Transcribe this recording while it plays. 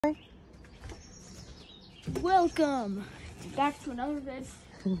Welcome back to another vid,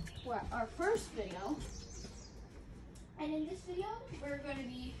 our first video. And in this video, we're going to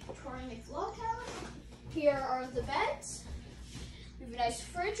be touring the vlog cabin. Here are the beds. We have a nice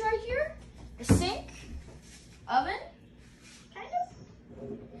fridge right here, a sink, oven, kind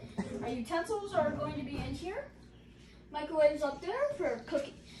of. Our utensils are going to be in here. Microwaves up there for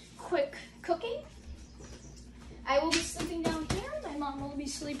quick cooking. I will be sleeping down here. My mom will be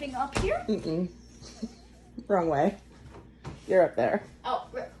sleeping up here. Wrong way. You're up there. Oh,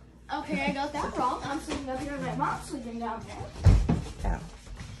 okay, I got that wrong. I'm sleeping up here and my mom's sleeping down there. Yeah.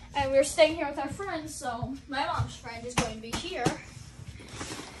 And we're staying here with our friends, so my mom's friend is going to be here.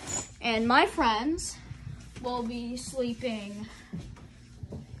 And my friends will be sleeping.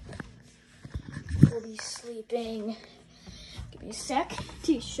 Give me a sec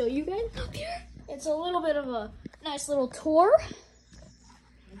to show you guys up here. It's a little bit of a nice little tour.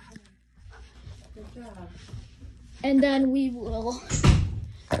 Good job. And then we will,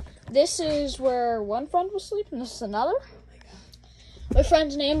 this is where one friend will sleep and this is another. My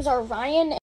friends' names are Ryan